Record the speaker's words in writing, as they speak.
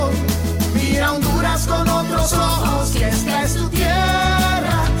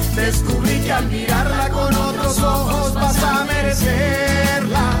al mirarla con otros ojos vas a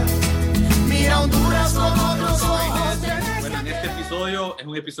merecerla. Mira Honduras con otros ojos. Bueno, en este episodio es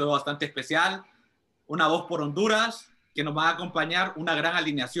un episodio bastante especial. Una voz por Honduras que nos va a acompañar, una gran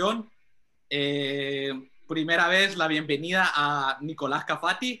alineación. Primera vez la bienvenida a Nicolás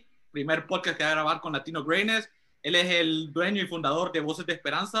Cafati, primer podcast que va a grabar con Latino Greatness. Él es el dueño y fundador de Voces de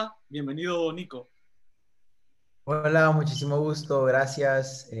Esperanza. Bienvenido, Nico. Hola, muchísimo gusto,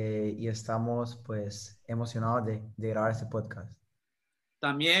 gracias y estamos pues emocionados de grabar este podcast.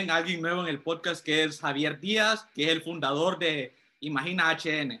 También alguien nuevo en el podcast que es Javier Díaz, que es el fundador de Imagina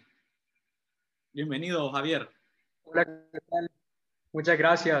HN. Bienvenido, Javier. Hola, ¿qué tal? Muchas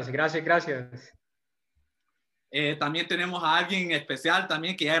gracias. También tenemos a alguien especial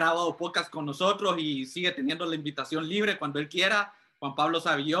también que ya ha grabado podcast con nosotros y sigue teniendo la invitación libre cuando él quiera. Juan Pablo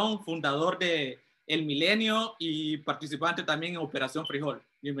Savillón, fundador de El Milenio y participante también en Operación Frijol.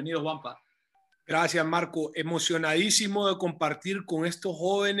 Bienvenido, Juanpa. Gracias, Marco. Emocionadísimo de compartir con estos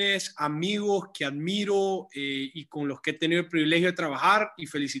jóvenes amigos que admiro y con los que he tenido el privilegio de trabajar, y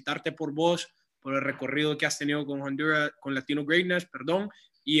felicitarte por vos, por el recorrido que has tenido con Honduras, con Latino Greatness,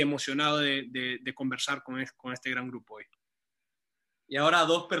 y emocionado de conversar con este gran grupo hoy. Y ahora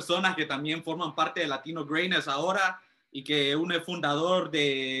dos personas que también forman parte de Latino Greatness ahora, y que uno es fundador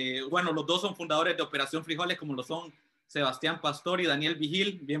los dos son fundadores de Operación Frijoles, como lo son Sebastián Pastor y Daniel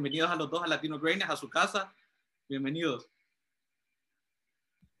Vigil. Bienvenidos a los dos a Latino Greatness, a su casa. Bienvenidos.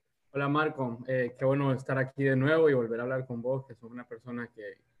 Hola, Marco. Qué bueno estar aquí de nuevo y volver a hablar con vos, que sos una persona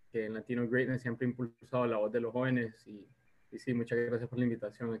que en Latino Greatness siempre ha impulsado la voz de los jóvenes. Y sí, muchas gracias por la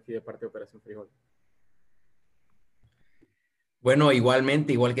invitación aquí de parte de Operación Frijol. Bueno,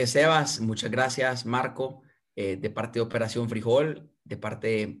 igualmente, igual que Sebas, muchas gracias, Marco, de parte de Operación Frijol, de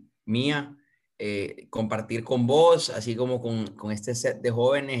parte mía. Compartir con vos, así como con este set de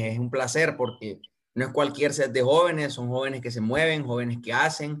jóvenes, es un placer porque no es cualquier set de jóvenes, son jóvenes que se mueven, jóvenes que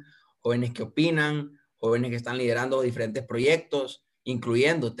hacen, jóvenes que opinan, jóvenes que están liderando diferentes proyectos,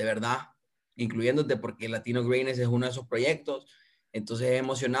 incluyéndote, ¿verdad? Incluyéndote, porque Latino Greatness es uno de esos proyectos. Entonces es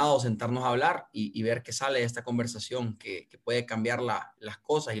emocionado sentarnos a hablar y ver qué sale de esta conversación que puede cambiar las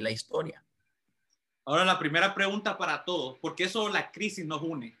cosas y la historia. Ahora la primera pregunta para todos: ¿por qué solo la crisis nos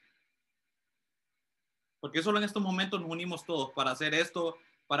une? Porque solo en estos momentos nos unimos todos para hacer esto,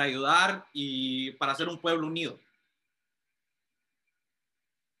 para ayudar y para ser un pueblo unido.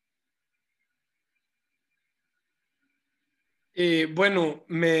 Bueno,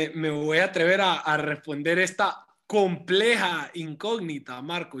 me voy a atrever a responder esta compleja incógnita,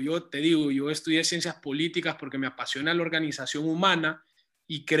 Marco. Yo te digo, yo estudié ciencias políticas porque me apasiona la organización humana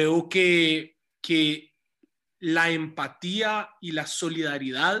y creo que la empatía y la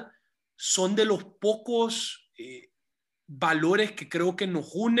solidaridad son de los pocos valores que creo que nos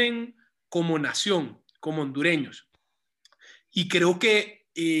unen como nación, como hondureños. Y creo que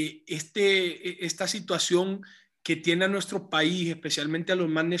esta situación que tiene a nuestro país, especialmente a los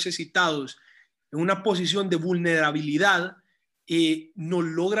más necesitados, en una posición de vulnerabilidad, nos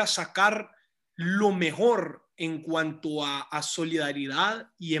logra sacar lo mejor en cuanto a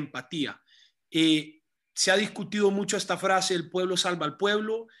solidaridad y empatía. Se ha discutido mucho esta frase, el pueblo salva al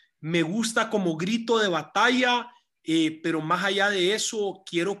pueblo. Me gusta como grito de batalla, pero más allá de eso,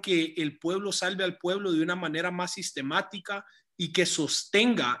 quiero que el pueblo salve al pueblo de una manera más sistemática y que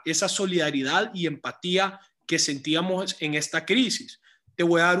sostenga esa solidaridad y empatía que sentíamos en esta crisis. Te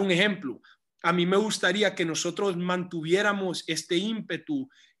voy a dar un ejemplo. A mí me gustaría que nosotros mantuviéramos este ímpetu,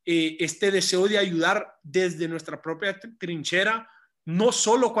 este deseo de ayudar desde nuestra propia trinchera, no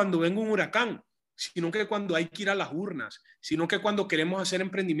solo cuando venga un huracán, sino que cuando hay que ir a las urnas, sino que cuando queremos hacer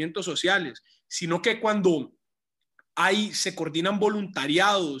emprendimientos sociales, sino que cuando se coordinan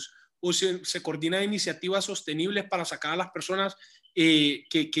voluntariados o se coordinan iniciativas sostenibles para sacar a las personas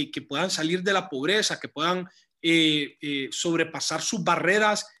que puedan salir de la pobreza, que puedan sobrepasar sus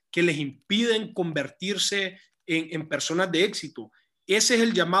barreras que les impiden convertirse en personas de éxito. Ese es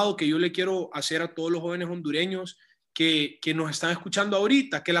el llamado que yo le quiero hacer a todos los jóvenes hondureños que nos están escuchando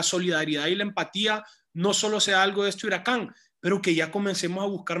ahorita, que la solidaridad y la empatía no solo sea algo de este huracán, pero que ya comencemos a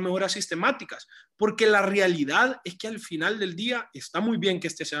buscar mejoras sistemáticas, porque la realidad es que al final del día está muy bien que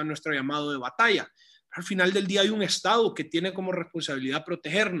este sea nuestro llamado de batalla, pero al final del día hay un Estado que tiene como responsabilidad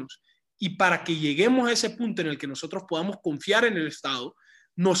protegernos, y para que lleguemos a ese punto en el que nosotros podamos confiar en el Estado,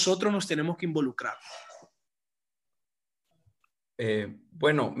 nosotros nos tenemos que involucrar.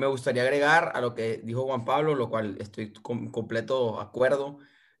 Bueno, me gustaría agregar a lo que dijo Juan Pablo, lo cual estoy con completo acuerdo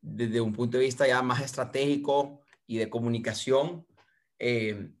desde un punto de vista ya más estratégico y de comunicación.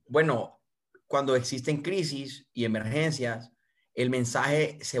 Bueno, cuando existen crisis y emergencias, el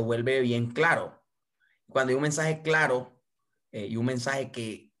mensaje se vuelve bien claro. Cuando hay un mensaje claro y un mensaje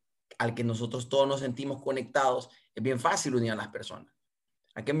al que nosotros todos nos sentimos conectados, es bien fácil unir a las personas.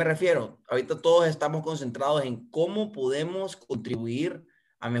 ¿A qué me refiero? Ahorita todos estamos concentrados en cómo podemos contribuir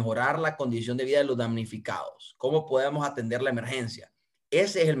a mejorar la condición de vida de los damnificados, cómo podemos atender la emergencia.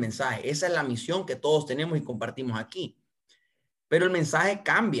 Ese es el mensaje, esa es la misión que todos tenemos y compartimos aquí. Pero el mensaje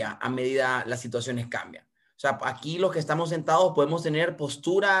cambia a medida las situaciones cambian. O sea, aquí los que estamos sentados podemos tener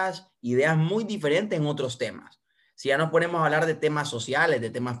posturas, ideas muy diferentes en otros temas. Si ya nos ponemos a hablar de temas sociales,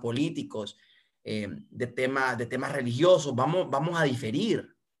 de temas políticos, de temas religiosos, vamos a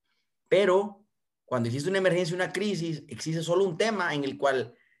diferir. Pero cuando existe una emergencia, una crisis, existe solo un tema en el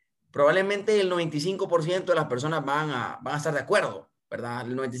cual probablemente el 95% de las personas van a estar de acuerdo, ¿verdad?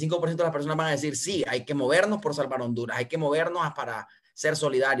 El 95% de las personas van a decir, sí, hay que movernos por salvar Honduras, hay que movernos para ser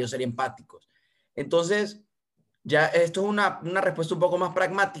solidarios, ser empáticos. Entonces, ya esto es una respuesta un poco más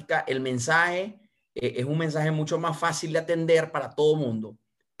pragmática. El mensaje es un mensaje mucho más fácil de atender para todo mundo,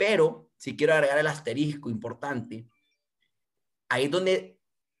 pero si quiero agregar el asterisco importante, ahí es donde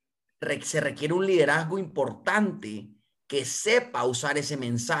se requiere un liderazgo importante que sepa usar ese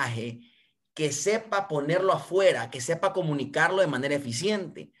mensaje, que sepa ponerlo afuera, que sepa comunicarlo de manera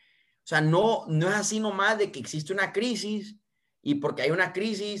eficiente. O sea, no es así nomás de que existe una crisis y porque hay una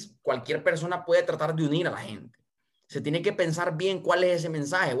crisis, cualquier persona puede tratar de unir a la gente. Se tiene que pensar bien cuál es ese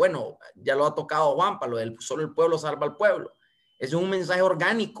mensaje. Bueno, ya lo ha tocado Juanpa, lo del solo el pueblo salva al pueblo. Ese es un mensaje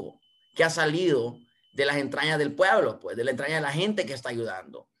orgánico que ha salido de las entrañas del pueblo, pues, de la entraña de la gente que está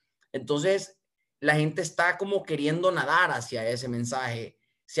ayudando. Entonces, la gente está como queriendo nadar hacia ese mensaje.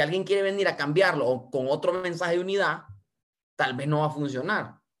 Si alguien quiere venir a cambiarlo con otro mensaje de unidad, tal vez no va a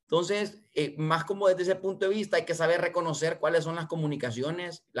funcionar. Entonces, más como desde ese punto de vista, hay que saber reconocer cuáles son las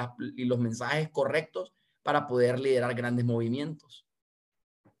comunicaciones y los mensajes correctos para poder liderar grandes movimientos.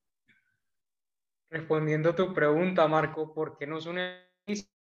 Respondiendo a tu pregunta, Marco, ¿por qué no es una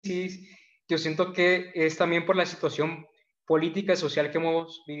crisis? Yo siento que es también por la situación política y social que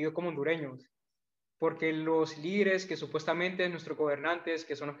hemos vivido como hondureños, porque los líderes que supuestamente nuestros gobernantes,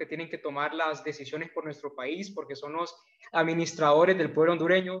 que son los que tienen que tomar las decisiones por nuestro país, porque son los administradores del pueblo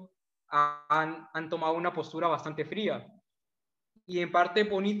hondureño, han tomado una postura bastante fría. Y en parte es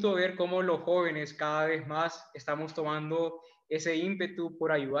bonito ver cómo los jóvenes cada vez más estamos tomando ese ímpetu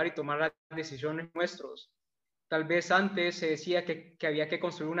por ayudar y tomar las decisiones nuestros. Tal vez antes se decía que había que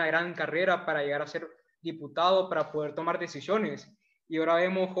construir una gran carrera para llegar a ser diputado, para poder tomar decisiones. Y ahora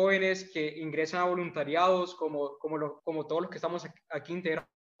vemos jóvenes que ingresan a voluntariados, como todos los que estamos aquí integrados,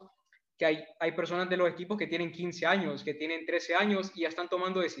 que hay personas de los equipos que tienen 15 años, que tienen 13 años y ya están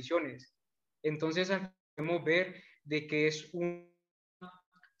tomando decisiones. Entonces podemos ver de que es una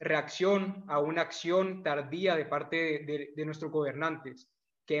reacción a una acción tardía de parte de nuestros gobernantes,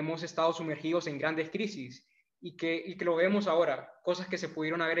 que hemos estado sumergidos en grandes crisis y que lo vemos ahora, cosas que se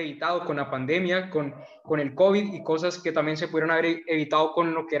pudieron haber evitado con la pandemia, con el COVID, y cosas que también se pudieron haber evitado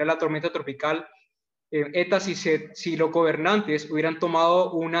con lo que era la tormenta tropical ETA, si los gobernantes hubieran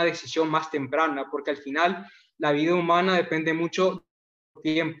tomado una decisión más temprana, porque al final la vida humana depende mucho del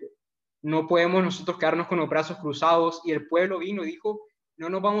tiempo. No podemos nosotros quedarnos con los brazos cruzados, y el pueblo vino y dijo, no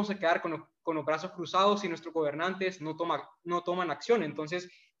nos vamos a quedar con los brazos cruzados si nuestros gobernantes no toman acción.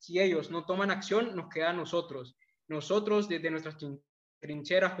 Entonces, si ellos no toman acción, nos queda a nosotros. Nosotros, desde nuestras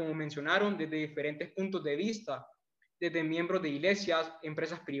trincheras, como mencionaron, desde diferentes puntos de vista, desde miembros de iglesias,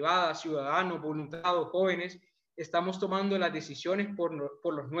 empresas privadas, ciudadanos, voluntarios, jóvenes, estamos tomando las decisiones por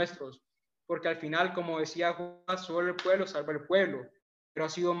los nuestros. Porque al final, como decía Juan, solo el pueblo salva el pueblo. Pero ha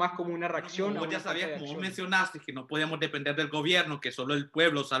sido más como una reacción. Como vos ya sabías, como vos mencionaste, que no podíamos depender del gobierno, que solo el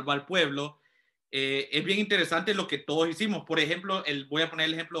pueblo salva al pueblo. Es bien interesante lo que todos hicimos. Por ejemplo, voy a poner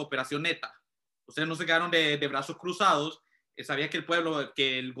el ejemplo de Operación ETA. Ustedes no se quedaron de brazos cruzados. Sabía que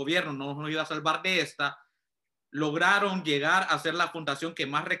el gobierno no nos iba a salvar de esta. Lograron llegar a ser la fundación que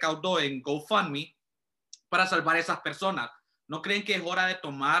más recaudó en GoFundMe para salvar a esas personas. ¿No creen que es hora de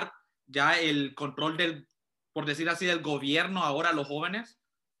tomar ya el control por decir así, del gobierno ahora los jóvenes?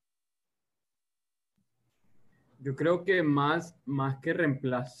 Yo creo que más que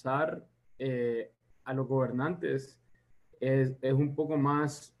reemplazar a los gobernantes, es un poco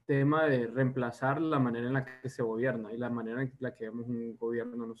más tema de reemplazar la manera en la que se gobierna y la manera en la que vemos un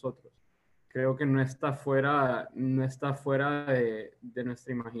gobierno nosotros. Creo que no está fuera de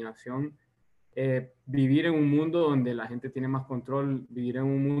nuestra imaginación vivir en un mundo donde la gente tiene más control, vivir en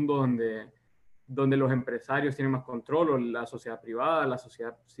un mundo donde los empresarios tienen más control, o la sociedad privada, la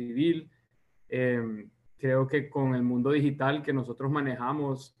sociedad civil. Creo que con el mundo digital que nosotros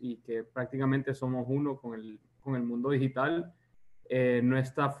manejamos y que prácticamente somos uno con el mundo digital, no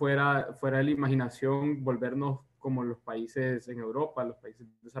está fuera de la imaginación volvernos como los países en Europa, los países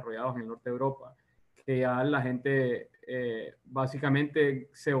desarrollados en el norte de Europa, que ya la gente básicamente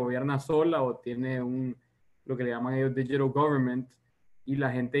se gobierna sola o tiene lo que le llaman ellos digital government, y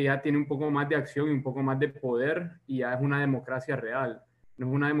la gente ya tiene un poco más de acción y un poco más de poder, y ya es una democracia real. No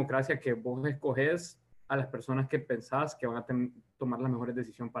es una democracia que vos escoges a las personas que pensás que van a tomar las mejores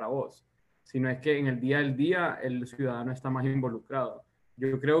decisiones para vos, sino es que en el día del día el ciudadano está más involucrado.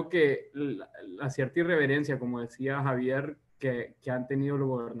 Yo creo que la cierta irreverencia, como decía Javier, que han tenido los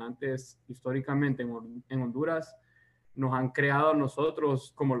gobernantes históricamente en Honduras, nos han creado a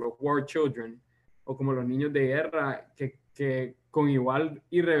nosotros como los war children o como los niños de guerra, que con igual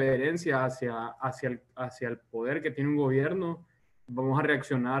irreverencia hacia el poder que tiene un gobierno, vamos a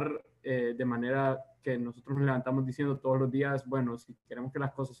reaccionar de manera que nosotros nos levantamos diciendo todos los días, bueno, si queremos que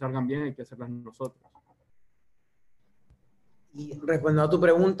las cosas salgan bien, hay que hacerlas nosotros. Y respondiendo a tu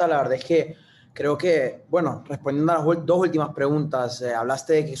pregunta, la verdad es que creo que, bueno, respondiendo a las dos últimas preguntas,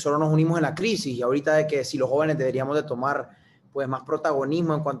 hablaste de que solo nos unimos en la crisis y ahorita de que si los jóvenes deberíamos de tomar pues más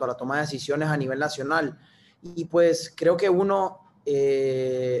protagonismo en cuanto a la toma de decisiones a nivel nacional. Y pues creo que uno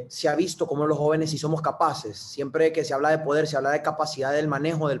se ha visto cómo los jóvenes sí somos capaces. Siempre que se habla de poder, se habla de capacidad del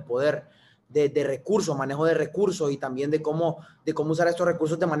manejo del poder, de recursos, manejo de recursos y también de cómo usar estos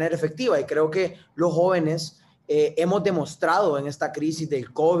recursos de manera efectiva. Y creo que los jóvenes hemos demostrado en esta crisis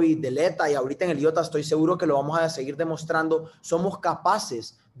del COVID, del ETA y ahorita en el IOTA estoy seguro que lo vamos a seguir demostrando, somos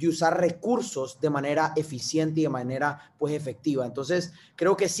capaces de usar recursos de manera eficiente y de manera pues efectiva. Entonces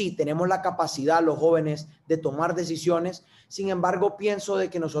creo que sí, tenemos la capacidad los jóvenes de tomar decisiones. Sin embargo, pienso de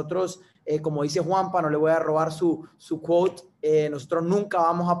que nosotros, como dice Juanpa, no le voy a robar su quote, nosotros nunca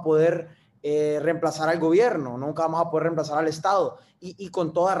vamos a poder reemplazar al gobierno, nunca vamos a poder reemplazar al Estado y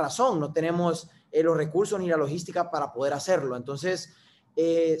con toda razón, no tenemos los recursos ni la logística para poder hacerlo. Entonces,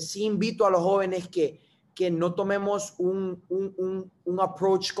 sí invito a los jóvenes que no tomemos un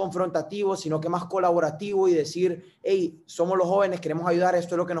approach confrontativo, sino que más colaborativo y decir, hey, somos los jóvenes, queremos ayudar,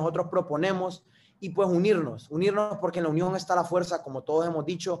 esto es lo que nosotros proponemos y pues unirnos porque en la unión está la fuerza, como todos hemos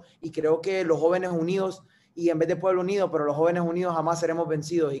dicho, y creo que los jóvenes unidos, y en vez de pueblo unido, pero los jóvenes unidos jamás seremos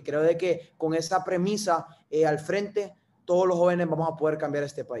vencidos y creo de que con esa premisa al frente, todos los jóvenes vamos a poder cambiar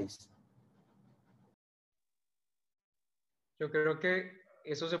este país. Yo creo que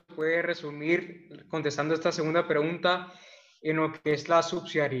eso se puede resumir, contestando esta segunda pregunta, en lo que es la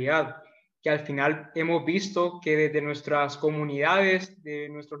subsidiariedad, que al final hemos visto que desde nuestras comunidades, de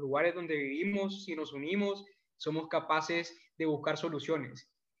nuestros lugares donde vivimos, si nos unimos, somos capaces de buscar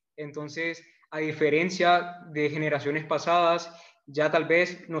soluciones. Entonces, a diferencia de generaciones pasadas, ya tal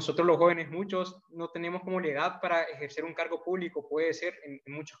vez nosotros los jóvenes, muchos, no tenemos como la edad para ejercer un cargo público, puede ser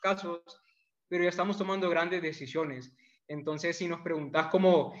en muchos casos, pero ya estamos tomando grandes decisiones. Entonces, si nos preguntas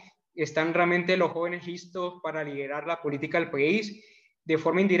cómo están realmente los jóvenes listos para liderar la política del país, de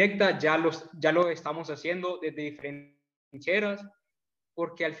forma indirecta ya lo estamos haciendo desde diferentes trincheras,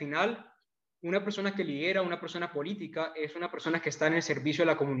 porque al final una persona que lidera, una persona política, es una persona que está en el servicio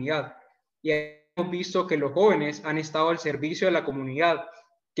de la comunidad. Y hemos visto que los jóvenes han estado al servicio de la comunidad,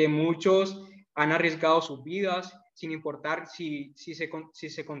 que muchos han arriesgado sus vidas sin importar si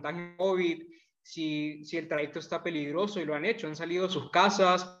se contagian COVID, si el trayecto está peligroso, y lo han hecho, han salido de sus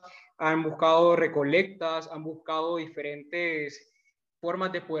casas, han buscado recolectas, han buscado diferentes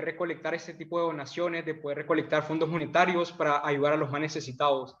formas de poder recolectar este tipo de donaciones, de poder recolectar fondos monetarios para ayudar a los más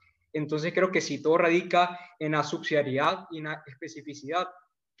necesitados. Entonces creo que sí, todo radica en la subsidiariedad y en la especificidad,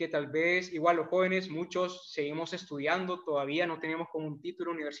 que tal vez igual los jóvenes, muchos seguimos estudiando, todavía no tenemos como un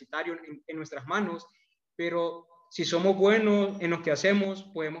título universitario en nuestras manos, pero si somos buenos en lo que hacemos,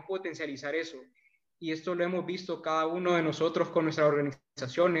 podemos potencializar eso. Y esto lo hemos visto cada uno de nosotros con nuestras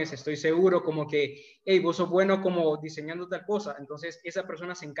organizaciones. Estoy seguro como que, hey, vos sos bueno como diseñando tal cosa. Entonces esa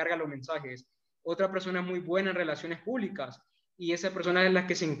persona se encarga de los mensajes. Otra persona es muy buena en relaciones públicas y esa persona es la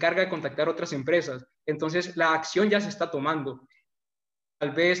que se encarga de contactar otras empresas. Entonces la acción ya se está tomando. Tal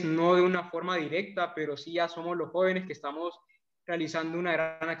vez no de una forma directa, pero sí ya somos los jóvenes que estamos realizando una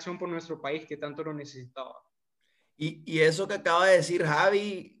gran acción por nuestro país que tanto lo necesitaba. Y eso que acaba de decir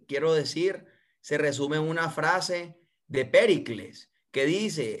Javi, quiero decir, se resume en una frase de Péricles que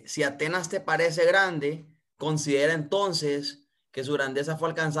dice, si Atenas te parece grande, considera entonces que su grandeza fue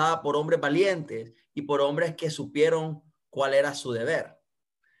alcanzada por hombres valientes y por hombres que supieron cuál era su deber.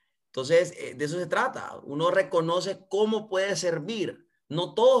 Entonces, de eso se trata. Uno reconoce cómo puede servir.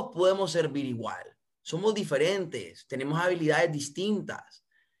 No todos podemos servir igual. Somos diferentes, tenemos habilidades distintas,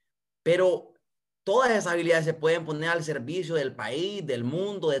 pero todas esas habilidades se pueden poner al servicio del país, del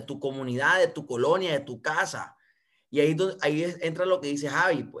mundo, de tu comunidad, de tu colonia, de tu casa. Y ahí entra lo que dice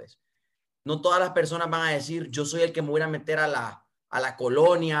Javi, pues. No todas las personas van a decir, yo soy el que me voy a meter a la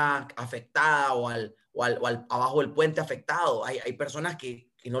colonia afectada o abajo del puente afectado. Hay personas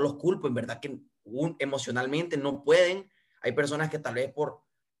que no los culpo, en verdad que emocionalmente no pueden. Hay personas que tal vez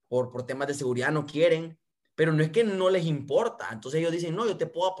por temas de seguridad no quieren, pero no es que no les importa. Entonces ellos dicen, no, yo te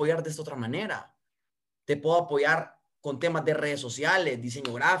puedo apoyar de esta otra manera. Te puedo apoyar con temas de redes sociales,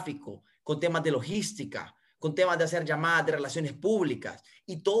 diseño gráfico, con temas de logística, con temas de hacer llamadas de relaciones públicas.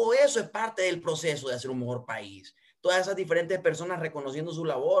 Y todo eso es parte del proceso de hacer un mejor país. Todas esas diferentes personas reconociendo su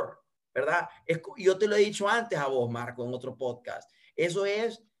labor, ¿verdad? Yo te lo he dicho antes a vos, Marco, en otro podcast. Eso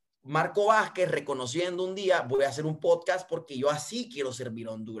es Marco Vázquez reconociendo un día, voy a hacer un podcast porque yo así quiero servir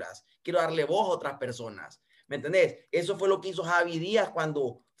a Honduras. Quiero darle voz a otras personas. ¿Me entendés? Eso fue lo que hizo Javi Díaz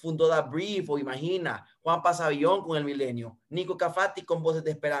cuando fundó Da Brief o Imagina, Juan Pasavillón con El Milenio, Nico Cafati con Voces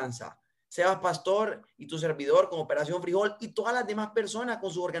de Esperanza, Sebas Pastor y tu servidor con Operación Frijol y todas las demás personas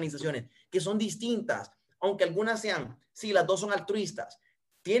con sus organizaciones que son distintas, aunque algunas sean, sí, las dos son altruistas,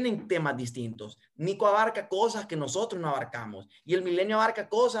 tienen temas distintos. Nico abarca cosas que nosotros no abarcamos y El Milenio abarca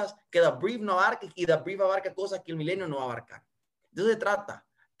cosas que Da Brief no abarca y Da Brief abarca cosas que El Milenio no abarca. De eso se trata,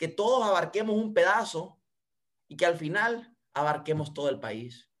 que todos abarquemos un pedazo y que al final abarquemos todo el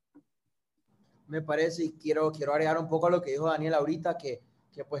país. Me parece, y quiero agregar un poco a lo que dijo Daniel ahorita, que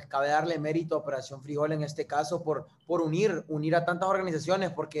pues cabe darle mérito a Operación Frijol en este caso por unir a tantas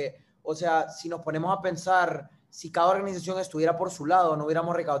organizaciones, porque, o sea, si nos ponemos a pensar, si cada organización estuviera por su lado, no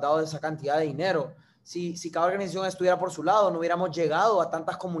hubiéramos recaudado esa cantidad de dinero. Si cada organización estuviera por su lado, no hubiéramos llegado a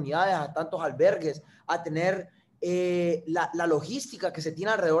tantas comunidades, a tantos albergues, a tener la logística que se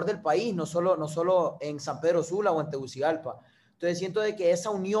tiene alrededor del país, no solo en San Pedro Sula o en Tegucigalpa. Entonces siento de que esa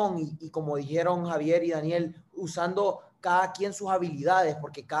unión y como dijeron Javier y Daniel, usando cada quien sus habilidades,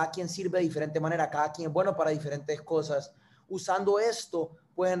 porque cada quien sirve de diferente manera, cada quien es bueno para diferentes cosas. Usando esto,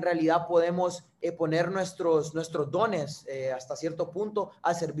 pues en realidad podemos poner nuestros dones hasta cierto punto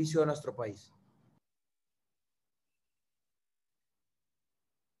al servicio de nuestro país.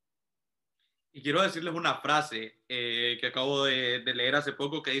 Y quiero decirles una frase que acabo de leer hace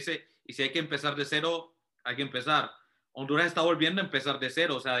poco que dice, y si hay que empezar de cero, hay que empezar. Honduras está volviendo a empezar de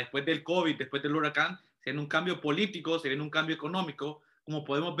cero, o sea, después del COVID, después del huracán, se viene un cambio político, se viene un cambio económico. Como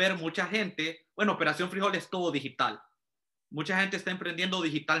podemos ver, mucha gente, bueno, Operación Frijol es todo digital. Mucha gente está emprendiendo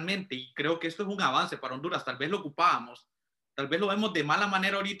digitalmente y creo que esto es un avance para Honduras. Tal vez lo ocupábamos, tal vez lo vemos de mala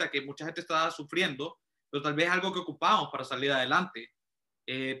manera ahorita que mucha gente está sufriendo, pero tal vez es algo que ocupábamos para salir adelante.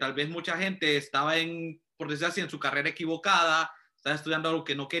 Tal vez mucha gente estaba por decir así, en su carrera equivocada, estaba estudiando algo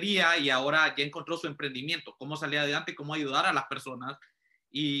que no quería y ahora ya encontró su emprendimiento, cómo salir adelante, cómo ayudar a las personas.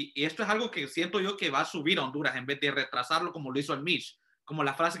 Y esto es algo que siento yo que va a subir a Honduras en vez de retrasarlo como lo hizo el MISH, como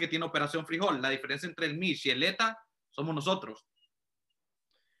la frase que tiene Operación Frijol. La diferencia entre el MISH y el ETA somos nosotros.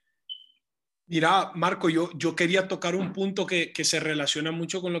 Mira, Marco, yo quería tocar un punto que se relaciona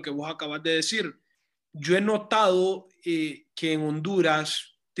mucho con lo que vos acabas de decir. Yo he notado que en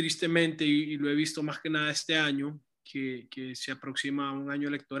Honduras, tristemente, y lo he visto más que nada este año, que se aproxima un año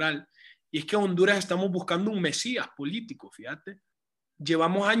electoral, y es que en Honduras estamos buscando un mesías político, fíjate.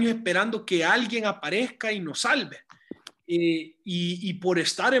 Llevamos años esperando que alguien aparezca y nos salve. Y por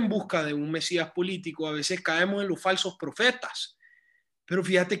estar en busca de un mesías político, a veces caemos en los falsos profetas. Pero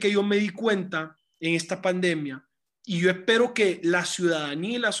fíjate que yo me di cuenta en esta pandemia, y yo espero que la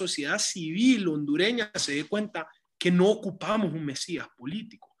ciudadanía y la sociedad civil hondureña se dé cuenta que no ocupamos un mesías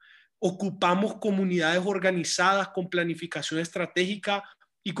político. Ocupamos comunidades organizadas con planificación estratégica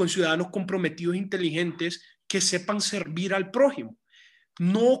y con ciudadanos comprometidos e inteligentes que sepan servir al prójimo.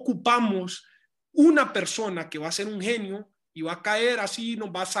 No ocupamos una persona que va a ser un genio y va a caer así, nos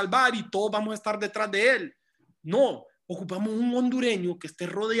va a salvar y todos vamos a estar detrás de él. No, ocupamos un hondureño que esté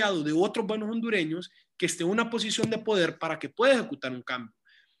rodeado de otros buenos hondureños, que esté en una posición de poder para que pueda ejecutar un cambio.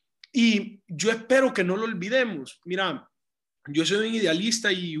 Y yo espero que no lo olvidemos. Mira, yo soy un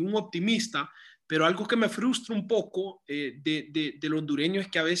idealista y un optimista, pero algo que me frustra un poco de los hondureños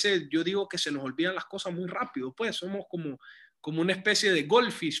es que a veces yo digo que se nos olvidan las cosas muy rápido, pues somos como una especie de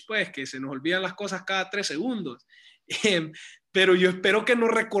goldfish, pues, que se nos olvidan las cosas cada 3 segundos. Pero yo espero que nos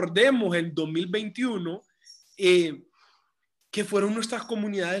recordemos en 2021 que fueron nuestras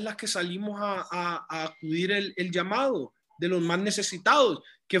comunidades las que salimos a acudir el llamado de los más necesitados,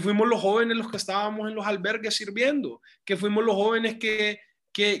 que fuimos los jóvenes los que estábamos en los albergues sirviendo, que fuimos los jóvenes que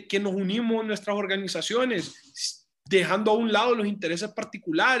nos unimos en nuestras organizaciones, dejando a un lado los intereses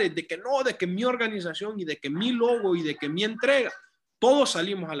particulares, de que mi organización y de que mi logo y de que mi entrega, todos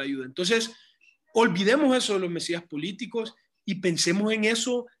salimos a la ayuda. Entonces, olvidemos eso de los mesías políticos y pensemos en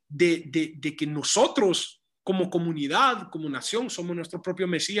eso de que nosotros como comunidad, como nación, somos nuestro propio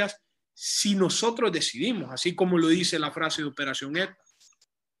Mesías si nosotros decidimos, así como lo dice la frase de Operación ETA.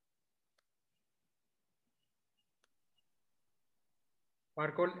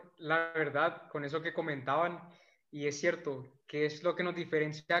 Marco, la verdad, con eso que comentaban, y es cierto, ¿qué es lo que nos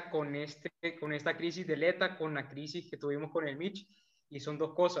diferencia con esta crisis del ETA, con la crisis que tuvimos con el Mitch? Y son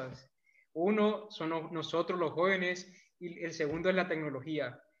dos cosas. Uno, son nosotros los jóvenes, y el segundo es la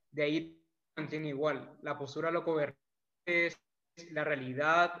tecnología. De ahí se mantiene igual. La postura de los gobernantes, la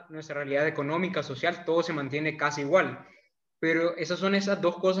realidad, nuestra realidad económica, social, todo se mantiene casi igual. Pero esas son esas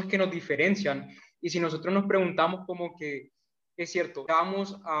dos cosas que nos diferencian. Y si nosotros nos preguntamos como que, es cierto,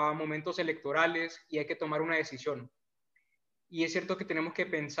 vamos a momentos electorales y hay que tomar una decisión. Y es cierto que tenemos que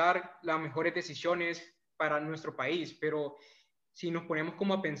pensar las mejores decisiones para nuestro país, pero si nos ponemos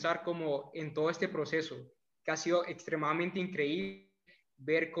como a pensar como en todo este proceso, que ha sido extremadamente increíble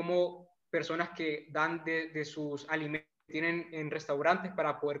ver cómo personas que dan de sus alimentos que tienen en restaurantes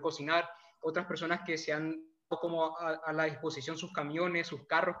para poder cocinar, otras personas que se han dado como a la disposición sus camiones, sus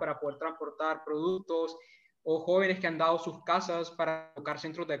carros para poder transportar productos, o jóvenes que han dado sus casas para tocar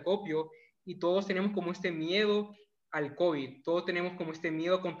centros de acopio, y todos tenemos como este miedo al COVID, todos tenemos como este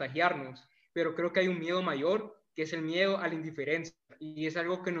miedo a contagiarnos, pero creo que hay un miedo mayor, que es el miedo a la indiferencia, y es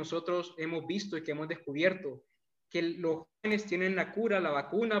algo que nosotros hemos visto y que hemos descubierto, que los jóvenes tienen la cura, la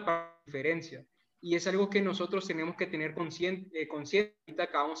vacuna para la indiferencia, y es algo que nosotros tenemos que tener consciente ahorita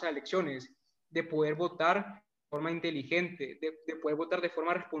que vamos a elecciones, de poder votar de forma inteligente, de poder votar de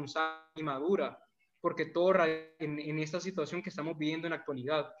forma responsable y madura, porque todo en esta situación que estamos viviendo en la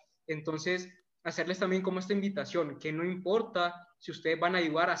actualidad. Entonces, hacerles también como esta invitación, que no importa si ustedes van a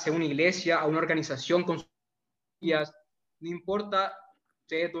ayudar a hacer una iglesia, a una organización con sus familias, no importa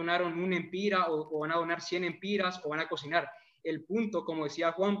si ustedes donaron un empira o van a donar 100 empiras o van a cocinar. El punto, como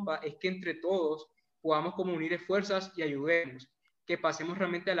decía Juanpa, es que entre todos podamos como unir esfuerzas y ayudemos, que pasemos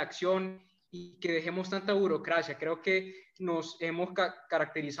realmente a la acción y que dejemos tanta burocracia. Creo que nos hemos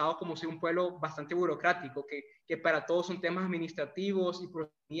caracterizado como ser un pueblo bastante burocrático, que para todos son temas administrativos y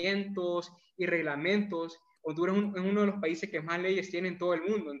procedimientos y reglamentos. Honduras es uno de los países que más leyes tiene en todo el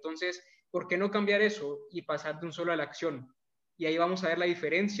mundo. Entonces, ¿por qué no cambiar eso y pasar de un solo a la acción? Y ahí vamos a ver la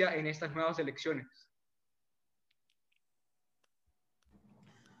diferencia en estas nuevas elecciones.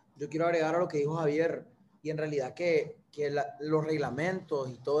 Yo quiero agregar a lo que dijo Javier, y en realidad que los reglamentos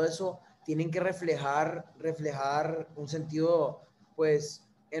y todo eso tienen que reflejar un sentido, pues,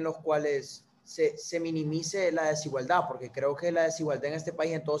 en los cuales se minimice la desigualdad, porque creo que la desigualdad en este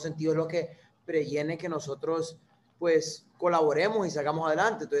país en todo sentido es lo que previene que nosotros, pues, colaboremos y salgamos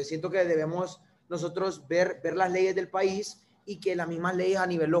adelante. Entonces siento que debemos nosotros ver las leyes del país y que las mismas leyes a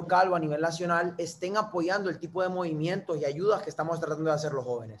nivel local o a nivel nacional estén apoyando el tipo de movimientos y ayudas que estamos tratando de hacer los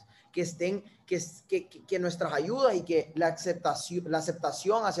jóvenes, que nuestras ayudas y que la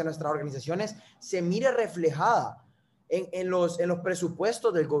aceptación hacia nuestras organizaciones se mire reflejada en los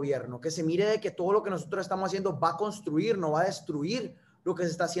presupuestos del gobierno, que se mire de que todo lo que nosotros estamos haciendo va a construir, no va a destruir lo que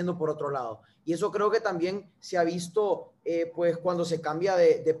se está haciendo por otro lado. Y eso creo que también se ha visto pues cuando se cambia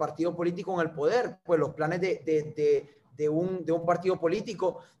de partido político en el poder, pues los planes de un partido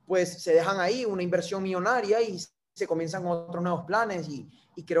político, pues se dejan ahí una inversión millonaria y se comienzan otros nuevos planes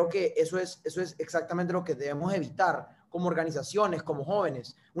y creo que eso es exactamente lo que debemos evitar como organizaciones, como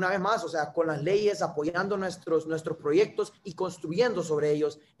jóvenes. Una vez más, o sea, con las leyes, apoyando nuestros proyectos y construyendo sobre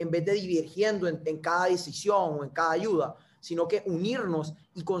ellos, en vez de divergiendo en cada decisión o en cada ayuda, sino que unirnos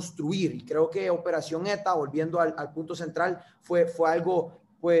y construir. Y creo que Operación ETA, volviendo al punto central, fue algo,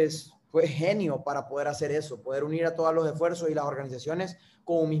 pues, fue genio para poder hacer eso, poder unir a todos los esfuerzos y las organizaciones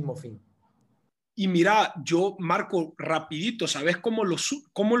con un mismo fin. Y mira, yo, Marco, rapidito, ¿sabes cómo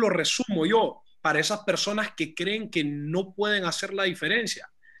lo resumo yo para esas personas que creen que no pueden hacer la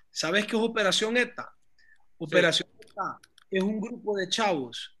diferencia? ¿Sabes qué es Operación ETA? Operación ETA es un grupo de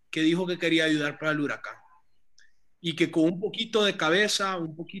chavos que dijo que quería ayudar para el huracán y que con un poquito de cabeza,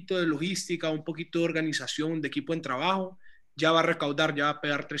 un poquito de logística, un poquito de organización, de equipo en trabajo, ya va a recaudar, ya va a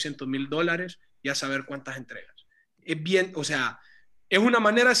pegar $300,000 y a saber cuántas entregas. Es bien, o sea, es una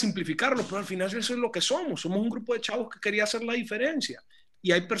manera de simplificarlo, pero al final eso es lo que somos un grupo de chavos que quería hacer la diferencia.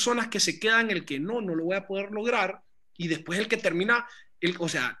 Y hay personas que se quedan en el que no lo voy a poder lograr, y después el que termina, o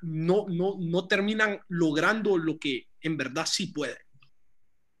sea, no terminan logrando lo que en verdad sí pueden.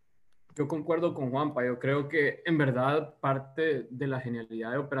 Yo concuerdo con Juanpa. Yo creo que en verdad parte de la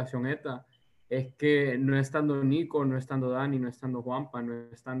genialidad de Operación ETA es que no estando Nico, no estando Dani, no estando Juanpa,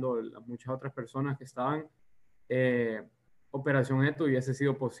 no estando muchas otras personas que estaban, Operación ETA hubiese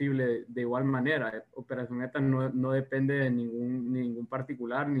sido posible de igual manera. Operación ETA no depende de ningún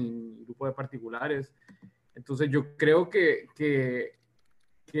particular, ni grupo de particulares. Entonces yo creo que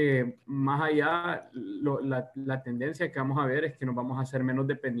más allá, la tendencia que vamos a ver es que nos vamos a hacer menos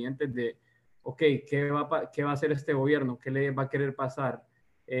dependientes de, ok, ¿qué va a hacer este gobierno? ¿Qué le va a querer pasar?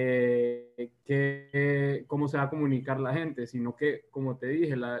 ¿Cómo se va a comunicar la gente? Sino que, como te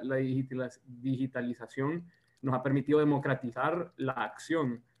dije, la digitalización nos ha permitido democratizar la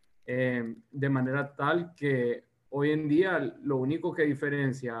acción de manera tal que hoy en día lo único que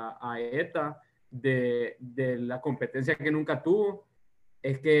diferencia a ETA de la competencia que nunca tuvo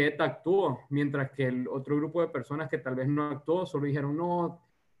es que ETA actuó, mientras que el otro grupo de personas que tal vez no actuó solo dijeron, no,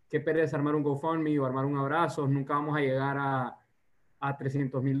 qué pereza armar un GoFundMe o armar un abrazo, nunca vamos a llegar a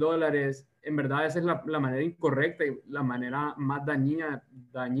 $300,000. En verdad esa es la manera incorrecta y la manera más dañina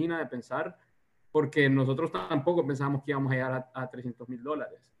de pensar, porque nosotros tampoco pensábamos que íbamos a llegar a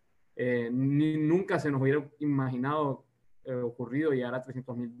 $300,000. Nunca se nos hubiera imaginado ocurrido llegar a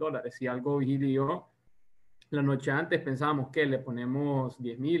 $300,000. Si algo Gil y yo la noche antes pensábamos que le ponemos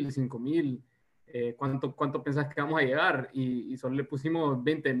 10,000, 5,000, ¿cuánto pensás que vamos a llegar? Y solo le pusimos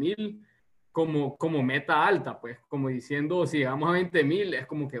 20,000 como meta alta, pues, como diciendo, si llegamos a 20,000 es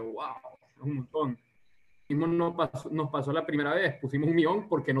como que, wow, es un montón. Mismo nos pasó la primera vez, pusimos 1,000,000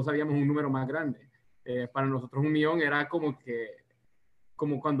 porque no sabíamos un número más grande. Para nosotros 1,000,000 era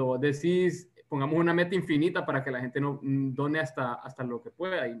como cuando vos decís, pongamos una meta infinita para que la gente no done hasta lo que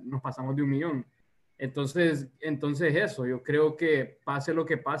pueda, y nos pasamos de 1,000,000. Entonces eso, yo creo que pase lo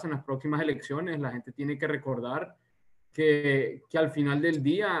que pase en las próximas elecciones, la gente tiene que recordar que al final del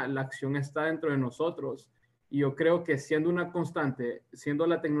día la acción está dentro de nosotros. Y yo creo que siendo una constante, siendo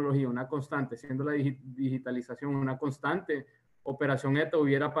la tecnología una constante, siendo la digitalización una constante, Operación ETA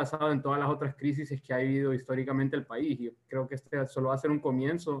hubiera pasado en todas las otras crisis que ha vivido históricamente el país. Y yo creo que este solo va a ser un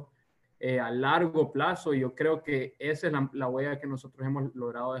comienzo a largo plazo, y yo creo que esa es la huella que nosotros hemos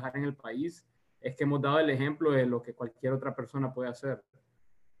logrado dejar en el país, es que hemos dado el ejemplo de lo que cualquier otra persona puede hacer.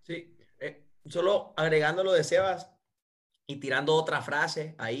 Sí, solo agregando lo de Sebas y tirando otra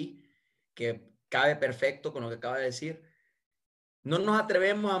frase ahí que cabe perfecto con lo que acaba de decir. No nos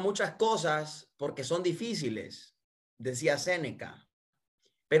atrevemos a muchas cosas porque son difíciles, decía Séneca,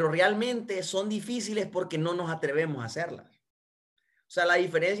 pero realmente son difíciles porque no nos atrevemos a hacerlas. O sea, la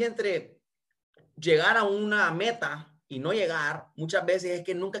diferencia entre llegar a una meta y no llegar muchas veces es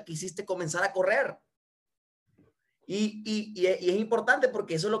que nunca quisiste comenzar a correr. Y es importante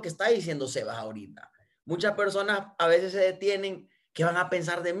porque eso es lo que está diciendo Sebas ahorita. Muchas personas a veces se detienen, ¿qué van a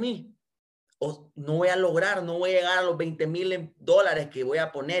pensar de mí? O no voy a lograr, no voy a llegar a los $20,000 que voy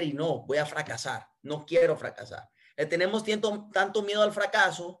a poner, y no, voy a fracasar. No quiero fracasar. Tenemos tanto miedo al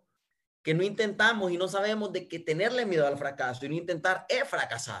fracaso que no intentamos, y no sabemos de que tenerle miedo al fracaso y no intentar es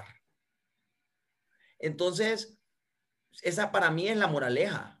fracasar. Entonces, esa para mí es la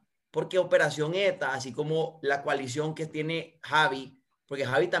moraleja, porque Operación ETA, así como la coalición que tiene Javi, porque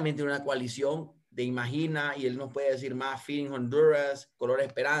Javi también tiene una coalición de Imagina, y él nos puede decir más, Feeding Honduras, Color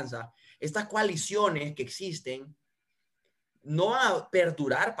Esperanza. Estas coaliciones que existen no van a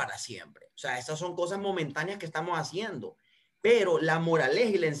perdurar para siempre. O sea, estas son cosas momentáneas que estamos haciendo, pero la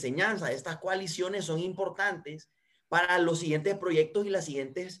moraleja y la enseñanza de estas coaliciones son importantes para los siguientes proyectos y las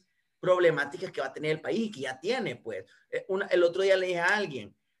siguientes problemáticas que va a tener el país, y que ya tiene, pues. El otro día le dije a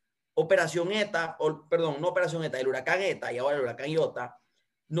alguien, Operación ETA, no Operación ETA, el huracán ETA y ahora el huracán Iota,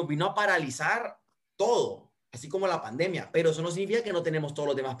 nos vino a paralizar todo, así como la pandemia, pero eso no significa que no tenemos todos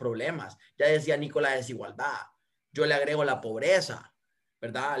los demás problemas. Ya decía Nico, la desigualdad. Yo le agrego la pobreza,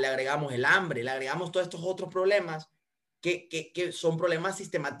 ¿verdad? Le agregamos el hambre, le agregamos todos estos otros problemas que son problemas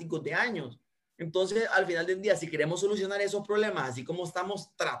sistemáticos de años. Entonces, al final del día, si queremos solucionar esos problemas, así como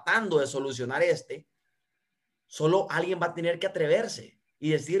estamos tratando de solucionar solo alguien va a tener que atreverse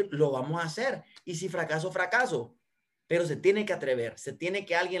y decir, lo vamos a hacer. Y si fracaso, fracaso. Pero se tiene que atrever, se tiene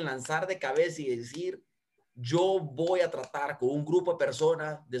que alguien lanzar de cabeza y decir, yo voy a tratar con un grupo de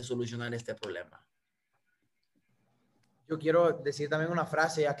personas de solucionar este problema. Yo quiero decir también una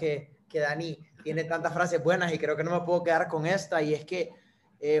frase, ya que Dani tiene tantas frases buenas y creo que no me puedo quedar con esta, y es que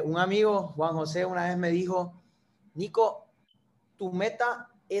un amigo, Juan José, una vez me dijo, Nico, tu meta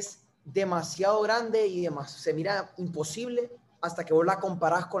es demasiado grande y se mira imposible hasta que vos la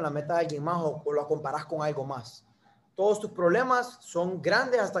comparás con la meta de alguien más o la comparás con algo más. Todos tus problemas son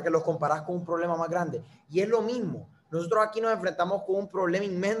grandes hasta que los comparás con un problema más grande. Y es lo mismo. Nosotros aquí nos enfrentamos con un problema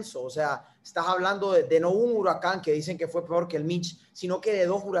inmenso. O sea, estás hablando de no un huracán que dicen que fue peor que el Mitch, sino que de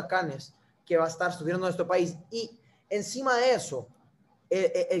 2 huracanes que va a estar sufriendo nuestro país. Y encima de eso,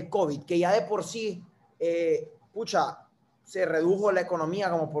 el COVID, que ya de por sí, se redujo la economía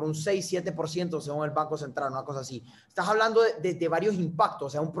como por un 6-7% según el Banco Central, una cosa así. Estás hablando de varios impactos, o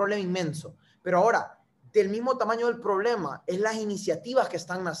sea, un problema inmenso. Pero ahora, del mismo tamaño del problema, es las iniciativas que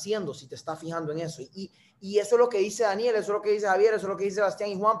están naciendo, si te estás fijando en eso. Y eso es lo que dice Daniel, eso es lo que dice Javier, eso es lo que dice Sebastián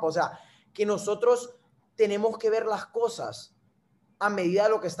y Juanpa. O sea, que nosotros tenemos que ver las cosas a medida de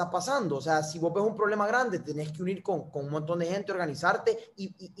lo que está pasando. O sea, si vos ves un problema grande, tenés que unir con un montón de gente, organizarte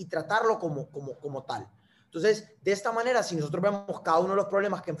y tratarlo como tal. Entonces, de esta manera, si nosotros vemos cada uno de los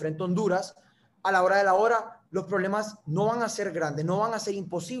problemas que enfrenta Honduras, a la hora de la hora, los problemas no van a ser grandes, no van a ser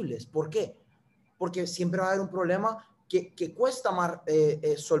imposibles. ¿Por qué? Porque siempre va a haber un problema que cuesta más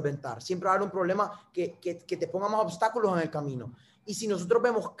solventar. Siempre va a haber un problema que te ponga más obstáculos en el camino. Y si nosotros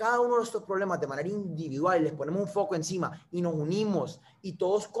vemos cada uno de estos problemas de manera individual y les ponemos un foco encima y nos unimos y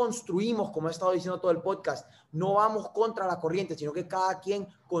todos construimos, como he estado diciendo todo el podcast, no vamos contra la corriente, sino que cada quien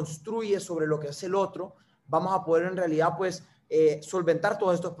construye sobre lo que es el otro, vamos a poder en realidad pues solventar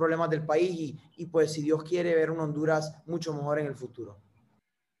todos estos problemas del país y pues si Dios quiere ver un Honduras mucho mejor en el futuro.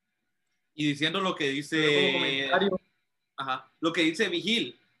 Y diciendo lo que dice, lo que dice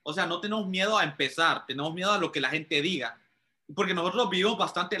Vigil, o sea, no tenemos miedo a empezar, tenemos miedo a lo que la gente diga, porque nosotros vivimos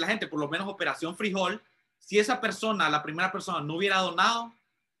bastante de la gente, por lo menos Operación Frijol, si esa persona, la primera persona, no hubiera donado,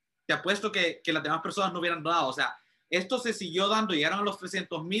 te apuesto que las demás personas no hubieran donado. O sea, esto se siguió dando, llegaron a los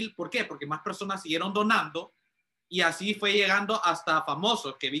 300,000, ¿por qué? Porque más personas siguieron donando y así fue llegando hasta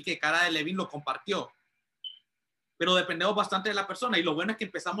famosos, que vi que Cara de Levin lo compartió. Pero dependemos bastante de la persona y lo bueno es que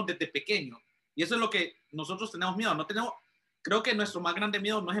empezamos desde pequeño y eso es lo que nosotros tenemos miedo. No tenemos, creo que nuestro más grande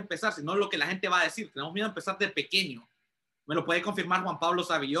miedo no es empezar, sino lo que la gente va a decir. Tenemos miedo a empezar de pequeño. Me lo puede confirmar Juan Pablo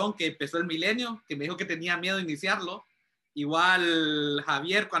Savillón, que empezó el milenio, que me dijo que tenía miedo de iniciarlo. Igual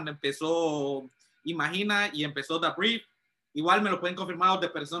Javier cuando empezó Imagina y empezó The Brief. Igual me lo pueden confirmar los de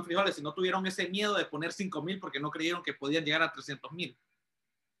Operación Frijoles, si no tuvieron ese miedo de poner 5,000 porque no creyeron que podían llegar a 300,000.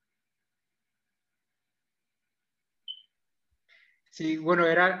 Sí, bueno,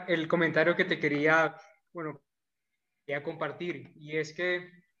 era el comentario que te quería compartir. Y es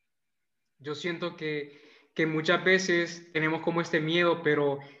que yo siento que muchas veces tenemos como este miedo,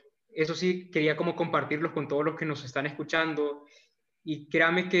 pero eso sí, quería como compartirlos con todos los que nos están escuchando. Y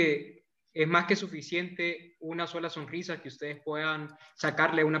créanme que es más que suficiente una sola sonrisa que ustedes puedan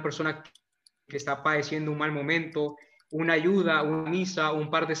sacarle a una persona que está padeciendo un mal momento, una ayuda, una misa, un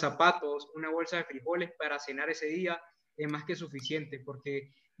par de zapatos, una bolsa de frijoles para cenar ese día, es más que suficiente,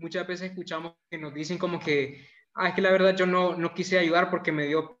 porque muchas veces escuchamos que nos dicen como que, es que la verdad yo no quise ayudar porque me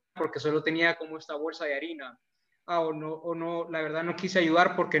dio, porque solo tenía como esta bolsa de harina, o no, la verdad no quise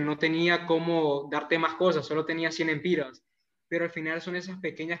ayudar porque no tenía cómo darte más cosas, solo tenía 100 empiras, pero al final son esas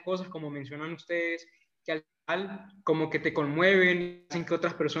pequeñas cosas, como mencionan ustedes, que al final como que te conmueven y hacen que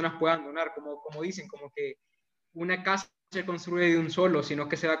otras personas puedan donar, como dicen, como que una casa no se construye de un solo, sino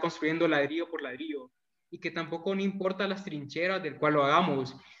que se va construyendo ladrillo por ladrillo, y que tampoco no importa las trincheras del cual lo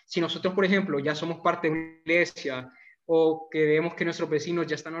hagamos. Si nosotros, por ejemplo, ya somos parte de una iglesia o que vemos que nuestros vecinos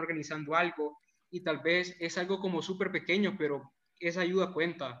ya están organizando algo y tal vez es algo como súper pequeño, pero esa ayuda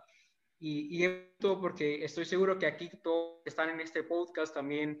cuenta. Y esto porque estoy seguro que aquí todos que están en este podcast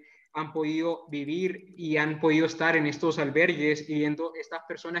también han podido vivir y han podido estar en estos albergues y viendo estas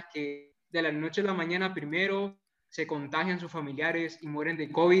personas que de la noche a la mañana primero se contagian sus familiares y mueren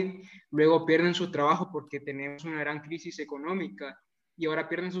de COVID, luego pierden su trabajo porque tenemos una gran crisis económica y ahora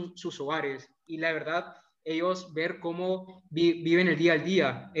pierden sus hogares. Y la verdad, ellos ver cómo viven el día al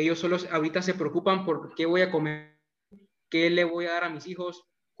día. Ellos solo ahorita se preocupan por qué voy a comer, qué le voy a dar a mis hijos,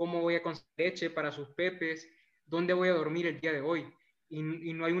 cómo voy a conseguir leche para sus pepes, dónde voy a dormir el día de hoy. Y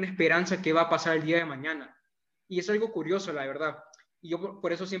no hay una esperanza que va a pasar el día de mañana. Y es algo curioso, la verdad. Y yo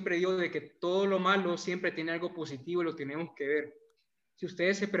por eso siempre digo de que todo lo malo siempre tiene algo positivo y lo tenemos que ver. Si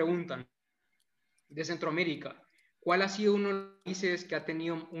ustedes se preguntan de Centroamérica, ¿cuál ha sido uno de los países que ha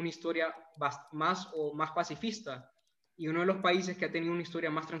tenido una historia más pacifista? Y uno de los países que ha tenido una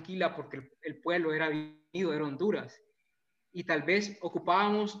historia más tranquila porque el pueblo era vivido, era Honduras. Y tal vez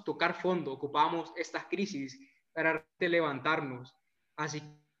ocupábamos tocar fondo, ocupábamos estas crisis para levantarnos. Así que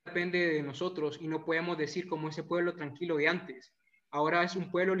depende de nosotros y no podemos decir como ese pueblo tranquilo de antes. Ahora es un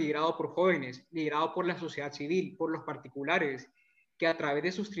pueblo liderado por jóvenes, liderado por la sociedad civil, por los particulares, que a través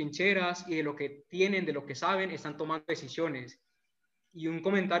de sus trincheras y de lo que tienen, de lo que saben, están tomando decisiones. Y un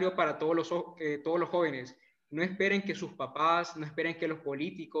comentario para todos los jóvenes: no esperen que sus papás, no esperen que los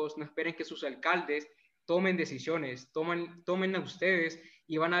políticos, no esperen que sus alcaldes tomen decisiones, tomen a ustedes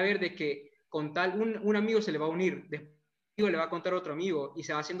y van a ver de que con tal un amigo se le va a unir, después le va a contar a otro amigo y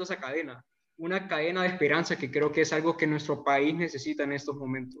se va haciendo esa cadena, una cadena de esperanza que creo que es algo que nuestro país necesita en estos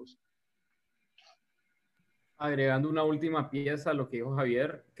momentos. Agregando una última pieza a lo que dijo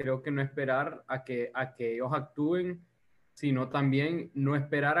Javier, creo que no esperar a que ellos actúen sino también no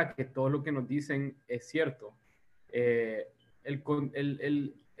esperar a que todo lo que nos dicen es cierto. El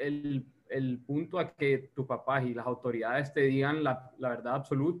punto a que tus papás y las autoridades te digan la verdad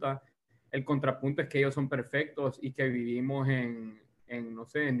absoluta, el contrapunto es que ellos son perfectos y que vivimos no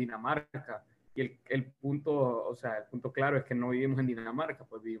sé, en Dinamarca. Y el punto, o sea, el punto claro es que no vivimos en Dinamarca,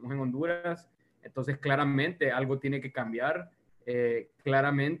 pues vivimos en Honduras. Entonces, claramente algo tiene que cambiar.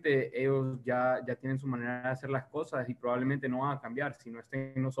 Claramente ellos ya tienen su manera de hacer las cosas y probablemente no van a cambiar, si no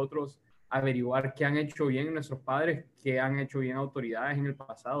estén en nosotros averiguar qué han hecho bien nuestros padres, qué han hecho bien autoridades en el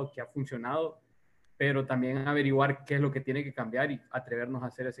pasado, qué ha funcionado, pero también averiguar qué es lo que tiene que cambiar y atrevernos a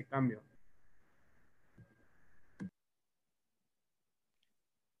hacer ese cambio.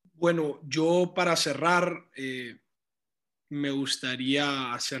 Bueno, yo para cerrar, me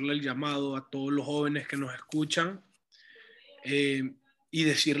gustaría hacerle el llamado a todos los jóvenes que nos escuchan y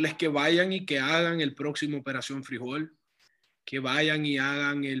decirles que vayan y que hagan el próximo Operación Frijol, que vayan y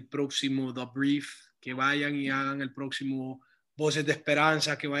hagan el próximo The Brief, que vayan y hagan el próximo Voces de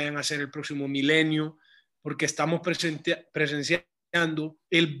Esperanza, que vayan a hacer el próximo Milenio, porque estamos presenciando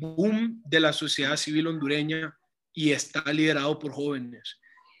el boom de la sociedad civil hondureña y está liderado por jóvenes.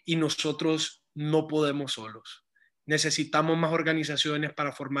 Y nosotros no podemos solos. Necesitamos más organizaciones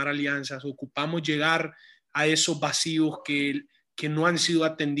para formar alianzas. Ocupamos llegar a esos vacíos que no han sido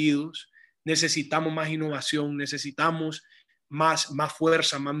atendidos. Necesitamos más innovación, necesitamos más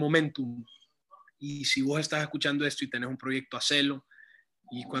fuerza, más momentum. Y si vos estás escuchando esto y tenés un proyecto, hacelo.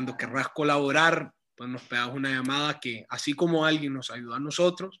 Y cuando querrás colaborar, pues nos pegas una llamada que, así como alguien nos ayuda a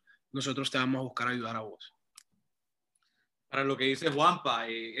nosotros te vamos a buscar ayudar a vos. Para lo que dice Juanpa,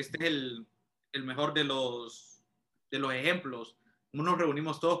 este es el mejor de los ejemplos. Como nos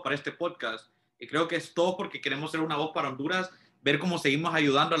reunimos todos para este podcast. Y creo que es todo porque queremos ser una voz para Honduras, ver cómo seguimos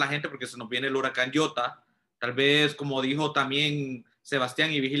ayudando a la gente porque se nos viene el huracán Iota. Tal vez, como dijo también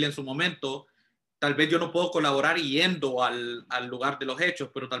Sebastián y Vigil en su momento, tal vez yo no puedo colaborar yendo al lugar de los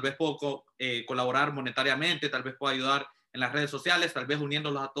hechos, pero tal vez puedo colaborar monetariamente, tal vez puedo ayudar en las redes sociales, tal vez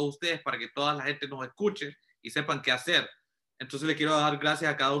uniéndolos a todos ustedes para que toda la gente nos escuche y sepan qué hacer. Entonces le quiero dar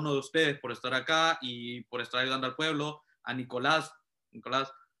gracias a cada uno de ustedes por estar acá y por estar ayudando al pueblo. A Nicolás.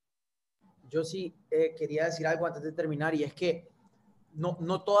 Yo sí quería decir algo antes de terminar, y es que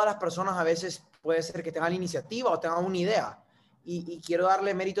no todas las personas a veces puede ser que tengan la iniciativa o tengan una idea. Y quiero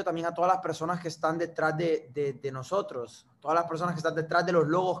darle mérito también a todas las personas que están detrás de nosotros, todas las personas que están detrás de los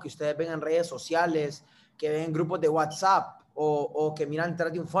logos que ustedes ven en redes sociales, que ven en grupos de WhatsApp o que miran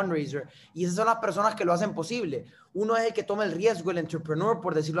detrás de un fundraiser. Y esas son las personas que lo hacen posible. Uno es el que toma el riesgo, el entrepreneur,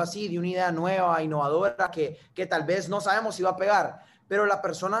 por decirlo así, de una idea nueva, innovadora, que tal vez no sabemos si va a pegar. Pero la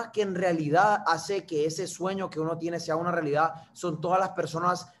persona que en realidad hace que ese sueño que uno tiene sea una realidad son todas las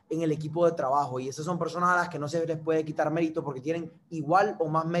personas en el equipo de trabajo. Y esas son personas a las que no se les puede quitar mérito porque tienen igual o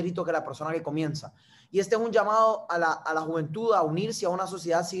más mérito que la persona que comienza. Y este es un llamado a la juventud a unirse a una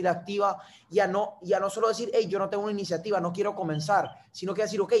sociedad civil activa y a no solo decir, hey, yo no tengo una iniciativa, no quiero comenzar, sino que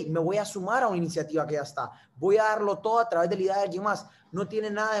decir, ok, me voy a sumar a una iniciativa que ya está. Voy a darlo todo a través de la idea de alguien más. No tiene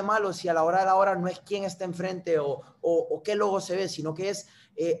nada de malo si a la hora de la hora no es quién está enfrente o qué logo se ve, sino que es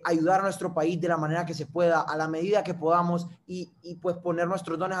ayudar a nuestro país de la manera que se pueda, a la medida que podamos y pues poner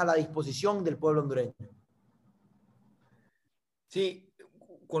nuestros dones a la disposición del pueblo hondureño. Sí,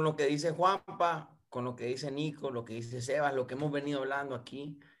 con lo que dice Juanpa, con lo que dice Nico, lo que dice Sebas, lo que hemos venido hablando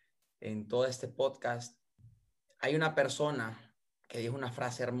aquí en todo este podcast, hay una persona que dijo una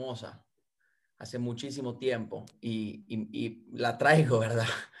frase hermosa hace muchísimo tiempo y la traigo, ¿verdad?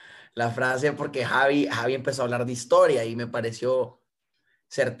 La frase porque Javi empezó a hablar de historia y me pareció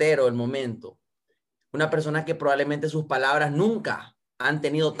certero el momento. Una persona que probablemente sus palabras nunca han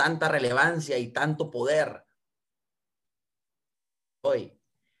tenido tanta relevancia y tanto poder hoy,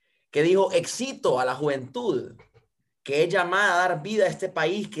 que dijo: excito a la juventud, que es llamada a dar vida a este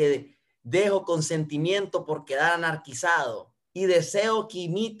país que dejo con sentimiento por quedar anarquizado, y deseo que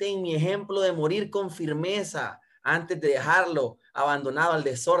imiten mi ejemplo de morir con firmeza antes de dejarlo abandonado al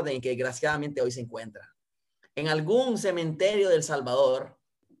desorden que desgraciadamente hoy se encuentra. En algún cementerio del Salvador,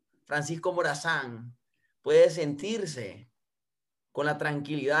 Francisco Morazán puede sentirse con la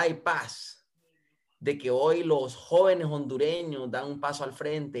tranquilidad y paz de que hoy los jóvenes hondureños dan un paso al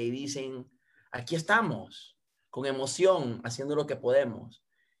frente y dicen: aquí estamos, con emoción, haciendo lo que podemos.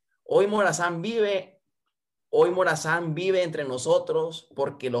 Hoy Morazán vive entre nosotros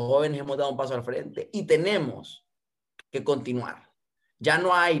porque los jóvenes hemos dado un paso al frente y tenemos que continuar. Ya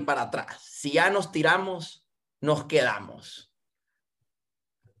no hay para atrás. Si ya nos tiramos, nos quedamos.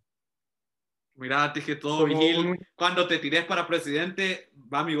 Mira, antes que todo, Vigil, cuando te tires para presidente,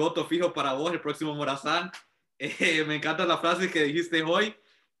 va mi voto fijo para vos, el próximo Morazán. Me encantan las frases que dijiste hoy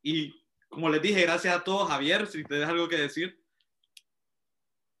y como les dije, gracias a todos. Javier, si tienes algo que decir.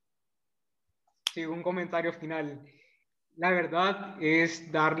 Sí, un comentario final. La verdad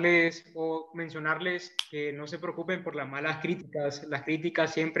es darles o mencionarles que no se preocupen por las malas críticas. Las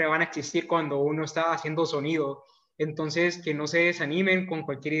críticas siempre van a existir cuando uno está haciendo sonido. Entonces, que no se desanimen con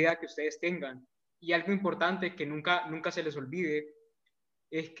cualquier idea que ustedes tengan. Y algo importante que nunca se les olvide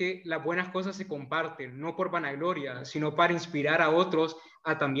es que las buenas cosas se comparten, no por vanagloria, sino para inspirar a otros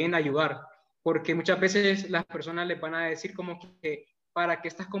a también ayudar. Porque muchas veces las personas les van a decir como que, ¿para qué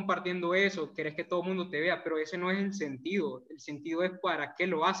estás compartiendo eso? ¿Querés que todo el mundo te vea? Pero ese no es el sentido. El sentido es para qué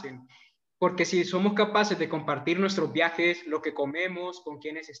lo hacen. Porque si somos capaces de compartir nuestros viajes, lo que comemos, con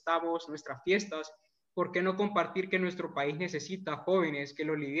quienes estamos, nuestras fiestas, ¿por qué no compartir que nuestro país necesita jóvenes que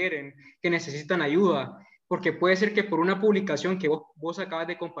lo lideren, que necesitan ayuda? Porque puede ser que por una publicación que vos acabas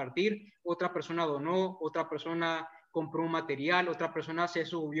de compartir, otra persona donó, otra persona compró un material, otra persona se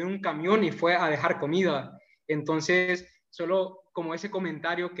subió en un camión y fue a dejar comida. Entonces, solo como ese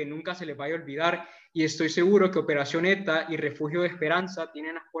comentario que nunca se les vaya a olvidar, y estoy seguro que Operación ETA y Refugio de Esperanza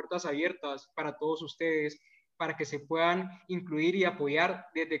tienen las puertas abiertas para todos ustedes, para que se puedan incluir y apoyar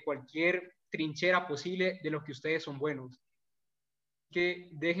desde cualquier trinchera posible de lo que ustedes son buenos. Que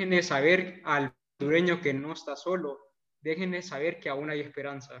dejen de saber al hondureño que no está solo, dejen de saber que aún hay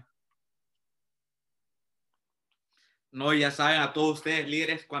esperanza. No, ya saben, a todos ustedes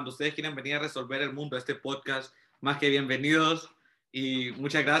líderes, cuando ustedes quieren venir a resolver el mundo, este podcast, más que bienvenidos y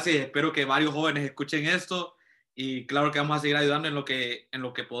muchas gracias. Espero que varios jóvenes escuchen esto y claro que vamos a seguir ayudando en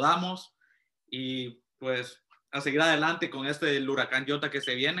lo que podamos y pues a seguir adelante con el huracán Iota que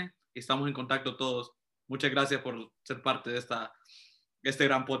se viene y estamos en contacto todos. Muchas gracias por ser parte de este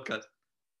gran podcast.